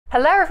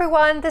Hello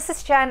everyone, this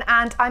is Jen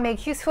and I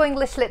make useful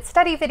English Lit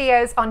study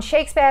videos on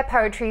Shakespeare,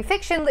 poetry,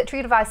 fiction,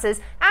 literary devices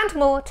and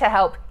more to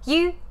help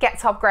you get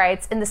top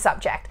grades in the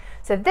subject.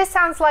 So if this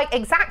sounds like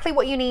exactly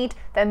what you need,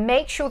 then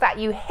make sure that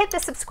you hit the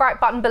subscribe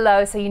button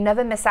below so you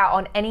never miss out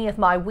on any of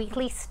my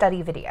weekly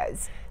study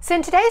videos. So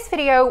in today's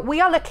video, we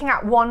are looking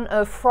at one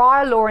of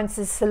Friar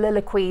Laurence's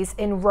soliloquies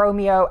in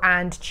Romeo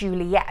and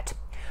Juliet.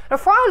 Now,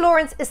 Friar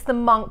Laurence is the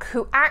monk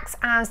who acts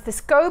as this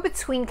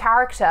go-between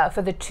character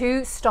for the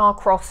two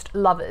star-crossed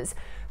lovers,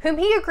 whom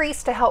he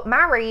agrees to help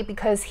marry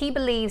because he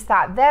believes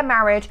that their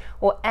marriage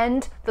will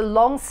end the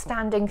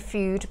long-standing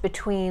feud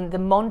between the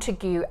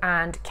Montague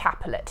and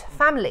Capulet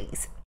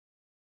families.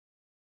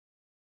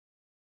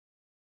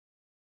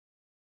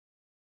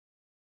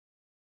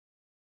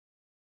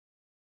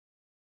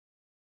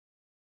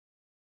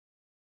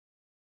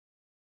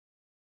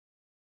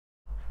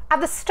 At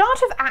the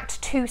start of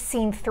Act 2,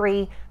 Scene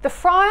 3, the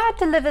friar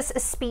delivers a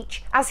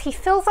speech as he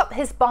fills up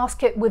his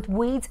basket with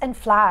weeds and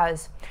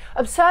flowers,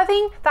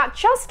 observing that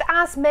just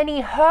as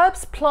many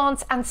herbs,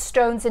 plants and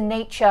stones in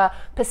nature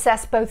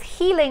possess both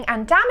healing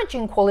and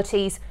damaging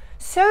qualities,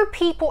 so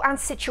people and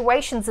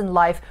situations in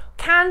life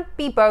can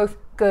be both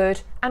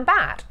good and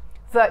bad,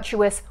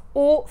 virtuous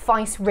or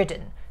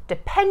vice-ridden,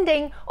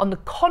 depending on the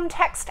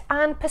context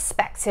and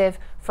perspective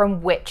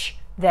from which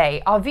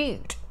they are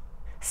viewed.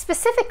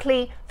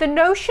 Specifically, the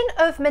notion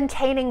of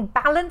maintaining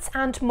balance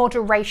and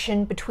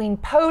moderation between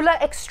polar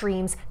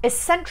extremes is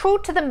central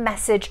to the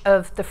message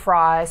of the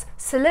friar's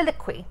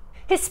soliloquy.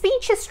 His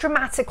speech is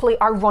dramatically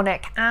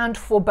ironic and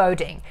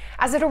foreboding,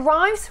 as it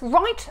arrives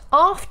right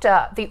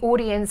after the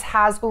audience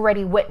has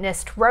already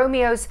witnessed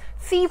Romeo's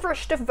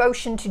feverish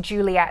devotion to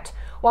Juliet,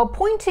 while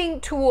pointing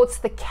towards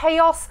the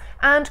chaos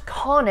and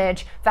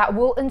carnage that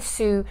will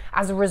ensue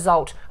as a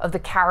result of the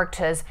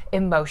character's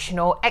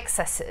emotional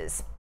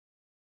excesses.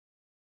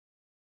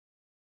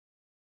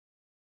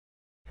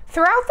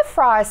 Throughout the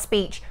friar's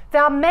speech,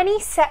 there are many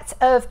sets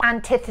of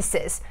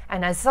antitheses,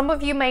 and as some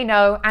of you may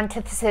know,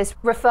 antithesis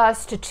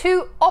refers to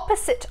two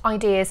opposite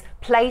ideas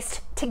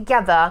placed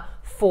together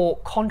for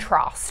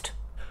contrast.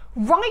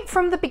 Right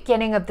from the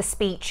beginning of the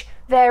speech,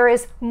 there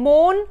is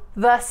morn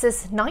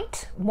versus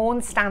night.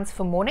 Morn stands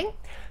for morning.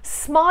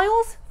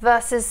 Smiles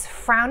versus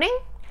frowning.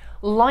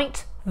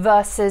 Light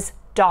versus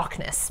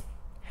darkness.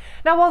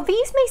 Now, while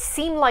these may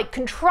seem like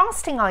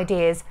contrasting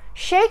ideas,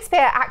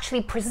 Shakespeare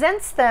actually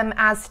presents them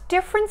as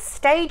different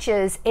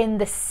stages in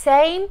the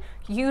same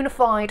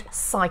unified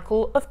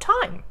cycle of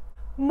time.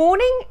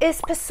 Morning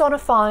is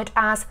personified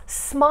as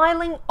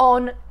smiling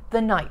on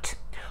the night,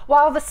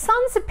 while the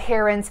sun's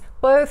appearance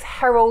both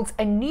heralds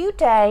a new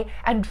day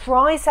and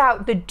dries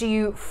out the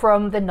dew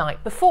from the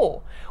night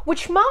before,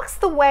 which marks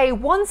the way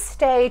one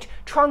stage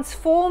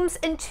transforms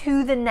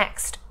into the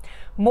next.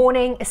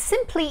 Morning is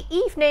simply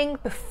evening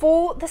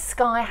before the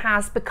sky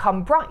has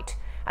become bright,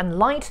 and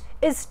light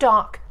is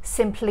dark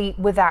simply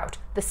without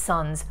the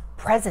sun's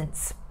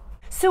presence.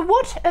 So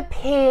what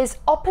appears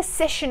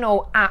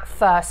oppositional at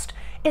first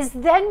is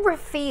then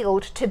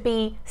revealed to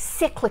be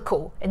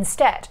cyclical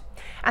instead.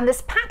 And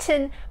this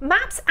pattern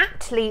maps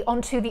aptly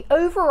onto the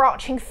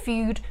overarching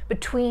feud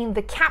between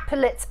the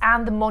Capulets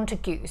and the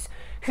Montagues,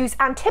 whose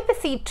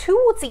antipathy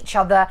towards each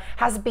other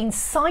has been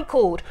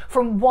cycled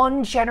from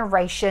one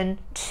generation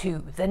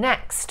to the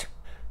next.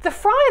 The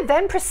friar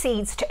then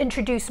proceeds to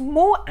introduce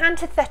more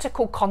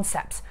antithetical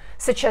concepts,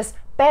 such as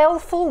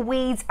baleful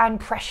weeds and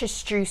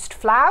precious juiced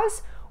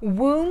flowers,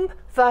 womb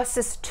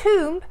versus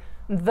tomb,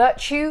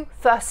 virtue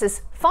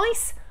versus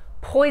vice,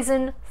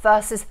 poison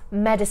versus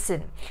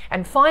medicine,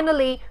 and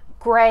finally,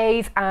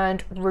 grave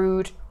and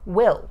rude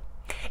will.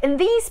 In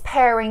these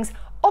pairings,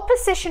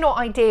 oppositional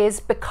ideas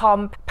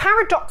become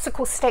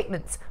paradoxical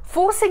statements,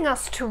 forcing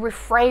us to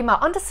reframe our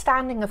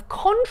understanding of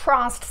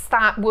contrasts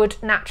that would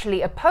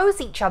naturally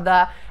oppose each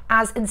other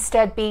as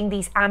instead being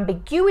these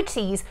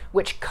ambiguities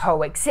which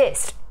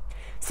coexist.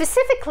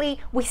 Specifically,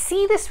 we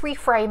see this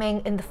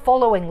reframing in the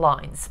following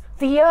lines.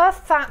 The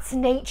earth that's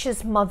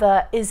nature's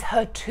mother is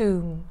her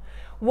tomb.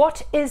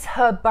 What is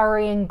her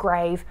burying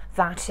grave?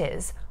 That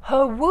is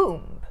her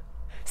womb.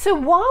 So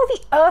while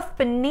the earth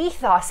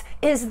beneath us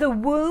is the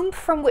womb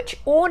from which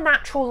all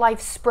natural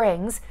life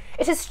springs,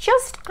 it is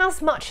just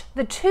as much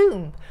the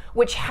tomb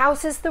which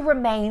houses the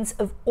remains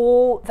of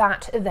all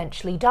that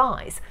eventually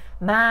dies,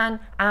 man,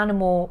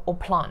 animal or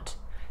plant.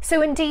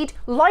 So indeed,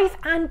 life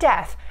and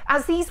death,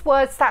 as these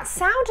words that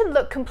sound and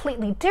look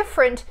completely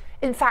different,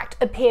 in fact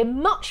appear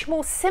much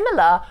more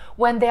similar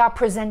when they are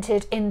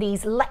presented in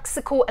these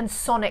lexical and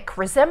sonic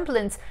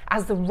resemblance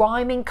as the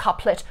rhyming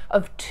couplet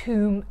of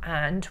tomb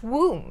and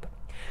womb.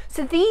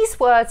 So these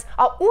words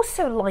are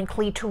also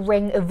likely to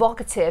ring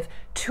evocative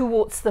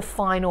towards the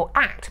final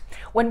act,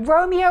 when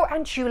Romeo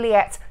and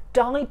Juliet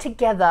died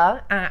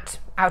together at,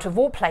 out of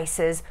all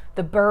places,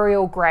 the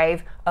burial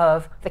grave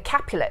of the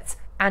Capulets,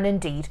 and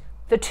indeed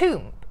the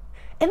tomb.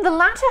 In the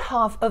latter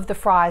half of the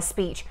friar's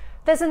speech,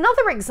 there's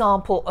another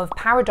example of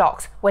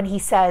paradox when he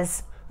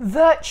says,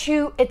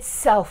 "Virtue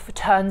itself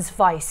turns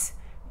vice,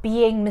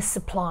 being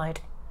misapplied,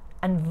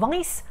 and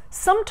vice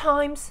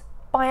sometimes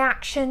by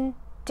action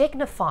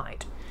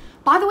dignified.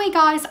 By the way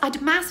guys, I'd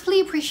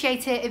massively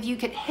appreciate it if you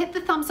could hit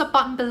the thumbs up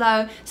button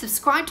below,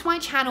 subscribe to my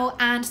channel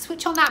and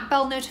switch on that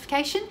bell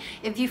notification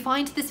if you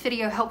find this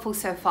video helpful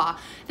so far.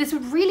 This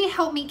would really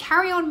help me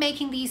carry on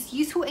making these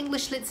useful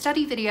English Lit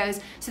study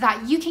videos so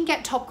that you can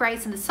get top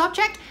grades in the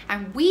subject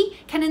and we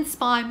can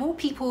inspire more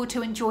people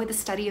to enjoy the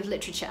study of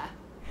literature.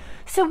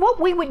 So what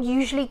we would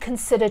usually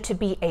consider to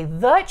be a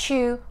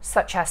virtue,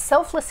 such as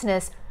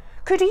selflessness,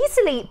 could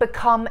easily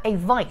become a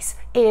vice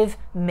if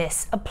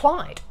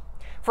misapplied.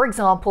 For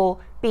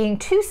example, being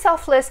too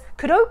selfless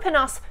could open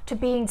us to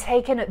being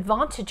taken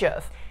advantage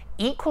of.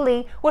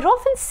 Equally, what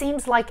often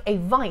seems like a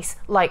vice,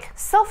 like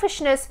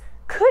selfishness,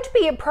 could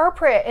be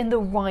appropriate in the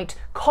right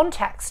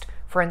context.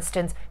 For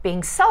instance,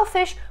 being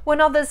selfish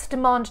when others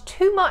demand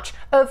too much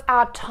of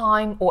our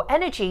time or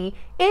energy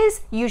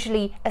is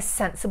usually a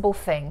sensible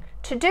thing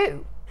to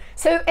do.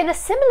 So in a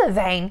similar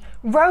vein,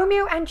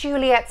 Romeo and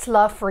Juliet's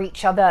love for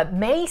each other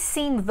may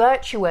seem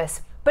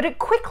virtuous, but it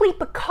quickly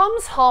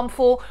becomes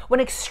harmful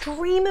when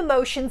extreme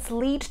emotions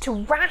lead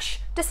to rash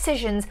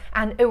decisions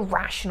and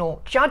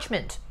irrational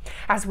judgment,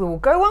 as we will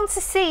go on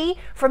to see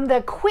from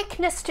their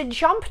quickness to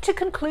jump to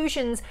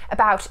conclusions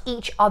about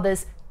each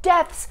other's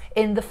deaths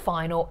in the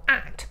final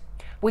act.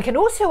 We can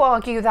also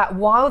argue that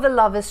while the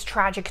lover's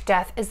tragic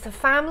death is the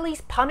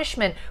family's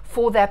punishment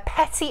for their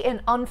petty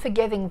and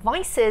unforgiving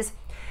vices,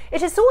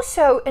 it is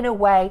also, in a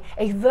way,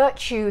 a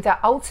virtue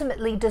that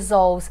ultimately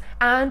dissolves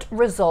and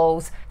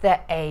resolves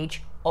their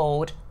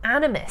age-old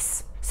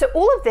animus. So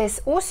all of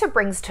this also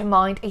brings to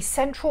mind a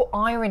central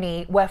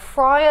irony where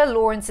Friar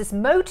Laurence's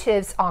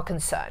motives are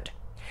concerned.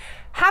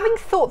 Having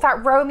thought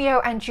that Romeo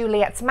and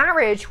Juliet's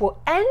marriage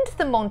will end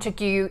the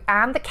Montague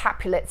and the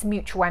Capulets'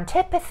 mutual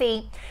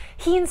antipathy,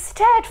 he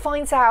instead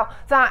finds out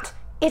that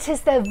it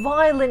is their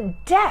violent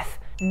death,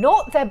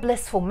 not their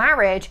blissful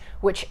marriage,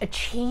 which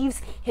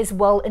achieves his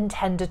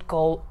well-intended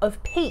goal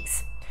of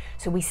peace.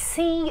 So we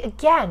see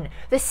again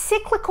the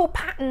cyclical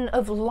pattern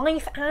of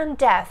life and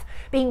death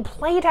being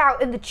played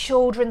out in the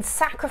children's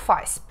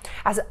sacrifice,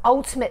 as it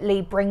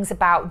ultimately brings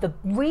about the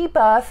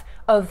rebirth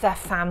of their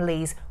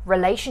family's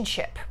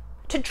relationship.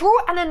 To draw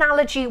an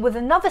analogy with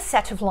another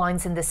set of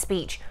lines in the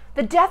speech,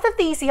 the death of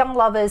these young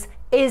lovers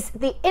is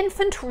the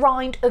infant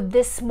rind of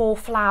this small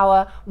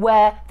flower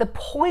where the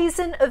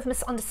poison of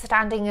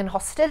misunderstanding and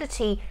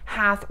hostility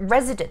hath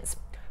residence.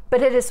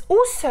 But it is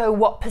also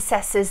what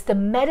possesses the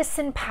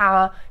medicine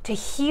power to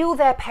heal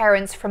their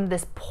parents from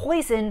this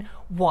poison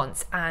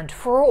once and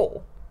for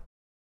all.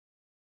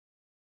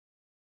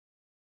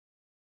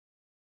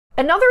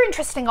 Another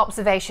interesting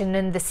observation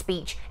in the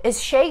speech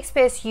is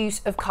Shakespeare's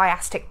use of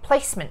chiastic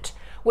placement,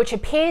 which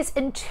appears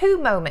in two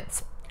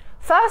moments.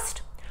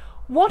 First,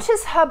 what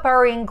is her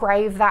burying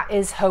grave that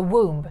is her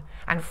womb?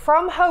 And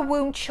from her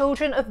womb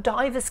children of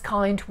divers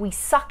kind we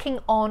sucking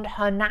on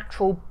her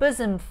natural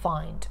bosom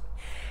find.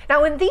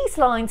 Now in these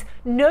lines,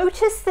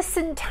 notice the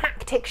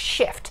syntactic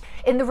shift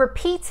in the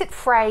repeated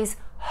phrase,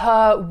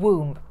 her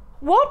womb.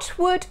 What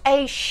would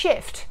a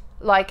shift,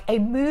 like a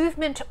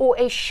movement or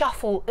a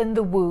shuffle in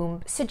the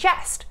womb,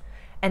 suggest?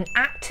 An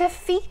active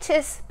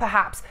fetus,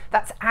 perhaps,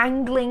 that's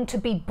angling to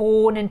be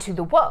born into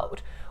the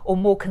world, or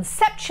more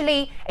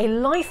conceptually, a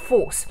life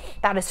force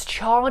that is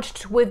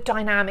charged with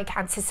dynamic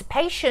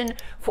anticipation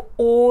for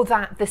all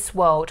that this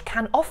world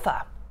can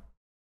offer.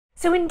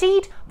 So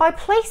indeed, by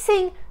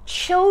placing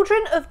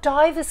children of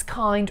divers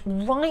kind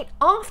right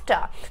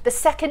after the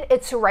second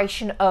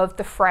iteration of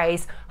the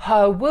phrase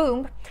her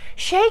womb,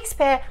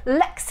 Shakespeare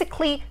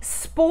lexically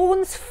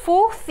spawns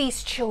forth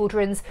these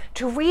children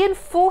to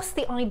reinforce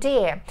the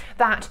idea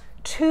that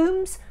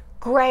tombs,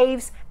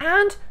 graves,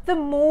 and the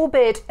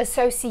morbid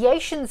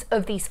associations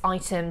of these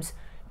items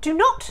do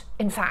not,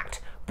 in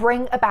fact,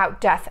 bring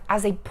about death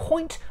as a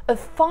point of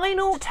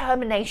final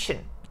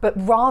determination, but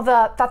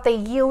rather that they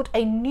yield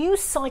a new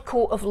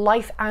cycle of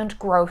life and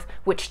growth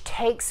which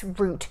takes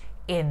root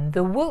in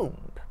the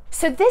womb.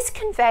 So this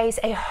conveys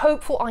a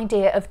hopeful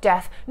idea of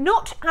death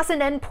not as an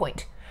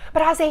endpoint,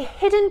 but as a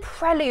hidden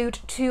prelude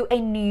to a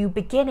new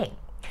beginning,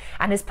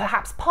 and is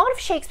perhaps part of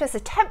Shakespeare's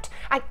attempt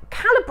at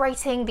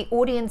calibrating the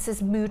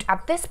audience's mood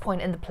at this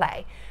point in the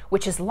play,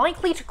 which is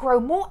likely to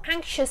grow more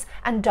anxious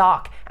and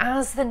dark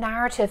as the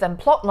narrative and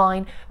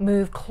plotline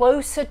move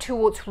closer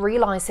towards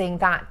realizing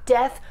that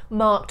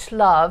death-marked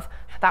love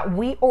that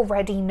we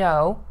already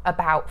know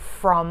about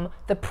from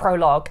the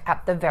prologue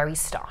at the very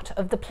start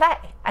of the play.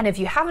 And if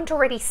you haven't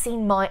already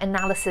seen my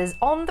analysis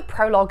on the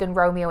prologue in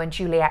Romeo and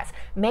Juliet,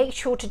 make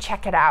sure to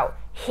check it out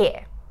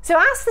here. So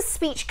as the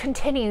speech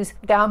continues,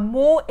 there are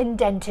more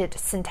indented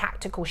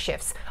syntactical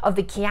shifts of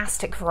the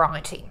chiastic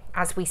variety,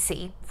 as we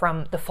see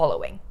from the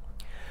following.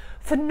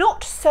 For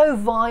not so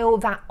vile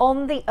that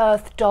on the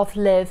earth doth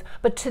live,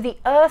 but to the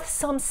earth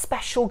some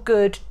special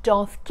good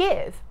doth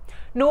give.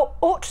 Nor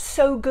aught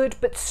so good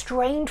but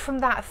strained from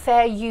that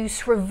fair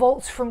use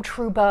revolts from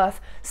true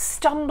birth,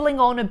 stumbling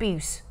on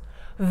abuse.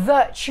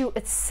 Virtue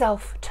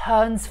itself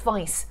turns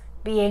vice,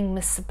 being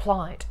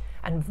missupplied,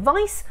 and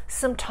vice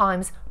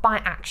sometimes by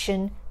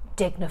action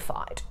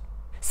dignified.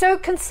 So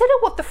consider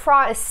what the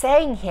friar is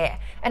saying here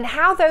and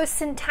how those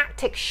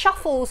syntactic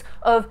shuffles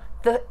of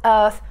the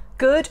earth,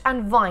 good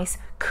and vice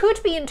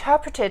could be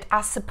interpreted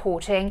as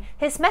supporting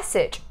his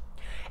message.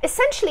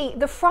 Essentially,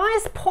 the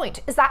friar's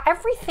point is that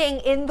everything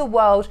in the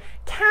world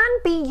can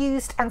be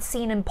used and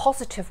seen in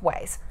positive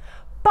ways.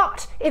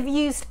 But if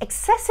used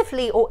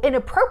excessively or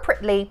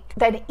inappropriately,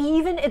 then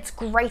even its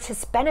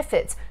greatest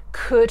benefits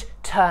could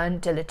turn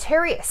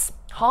deleterious,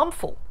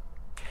 harmful.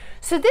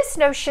 So this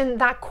notion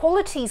that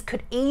qualities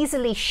could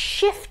easily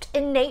shift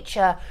in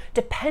nature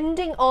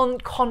depending on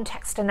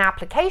context and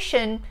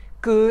application,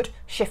 good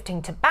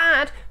shifting to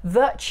bad,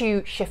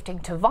 virtue shifting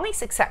to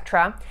vice,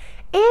 etc.,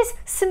 is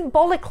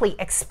symbolically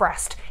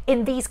expressed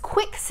in these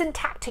quick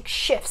syntactic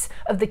shifts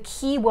of the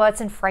key words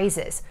and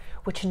phrases,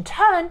 which in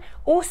turn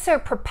also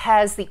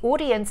prepares the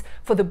audience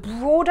for the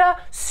broader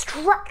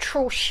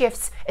structural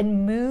shifts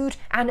in mood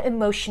and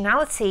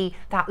emotionality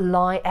that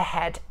lie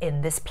ahead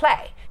in this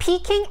play,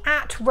 peaking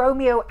at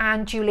Romeo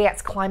and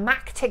Juliet's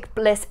climactic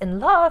bliss in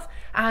love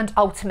and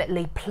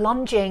ultimately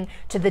plunging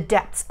to the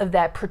depths of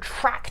their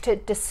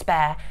protracted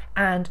despair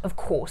and, of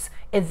course,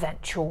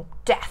 eventual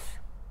death.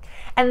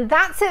 And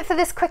that's it for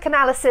this quick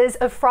analysis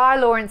of Friar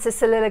Laurence's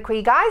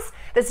soliloquy, guys.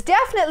 There's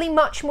definitely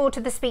much more to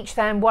the speech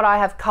than what I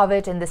have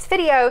covered in this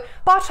video,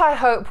 but I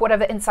hope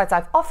whatever insights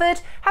I've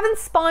offered have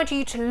inspired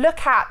you to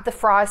look at the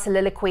Friar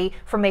soliloquy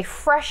from a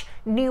fresh,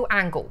 new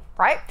angle,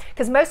 right?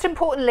 Because most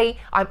importantly,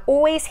 I'm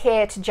always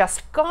here to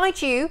just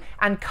guide you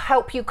and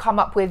help you come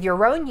up with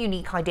your own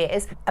unique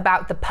ideas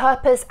about the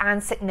purpose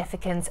and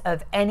significance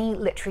of any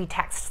literary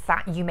texts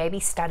that you may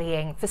be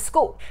studying for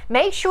school.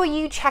 Make sure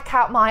you check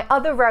out my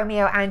other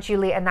Romeo and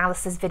Juliet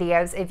analysis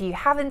videos if you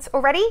haven't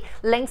already.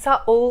 Links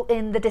are all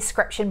in the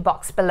description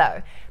box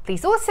below.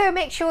 Please also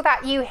make sure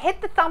that you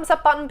hit the thumbs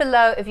up button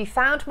below if you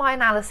found my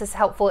analysis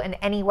helpful in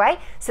any way,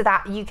 so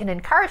that you can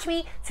encourage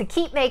me to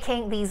keep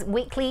making these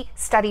weekly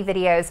study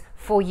videos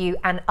for you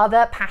and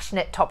other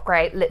passionate top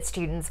grade lit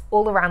students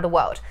all around the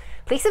world.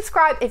 Please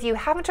subscribe if you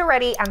haven't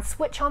already and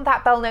switch on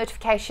that bell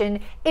notification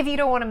if you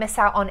don't want to miss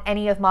out on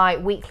any of my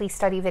weekly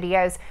study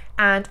videos,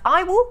 and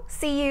I will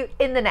see you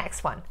in the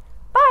next one.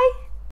 Bye!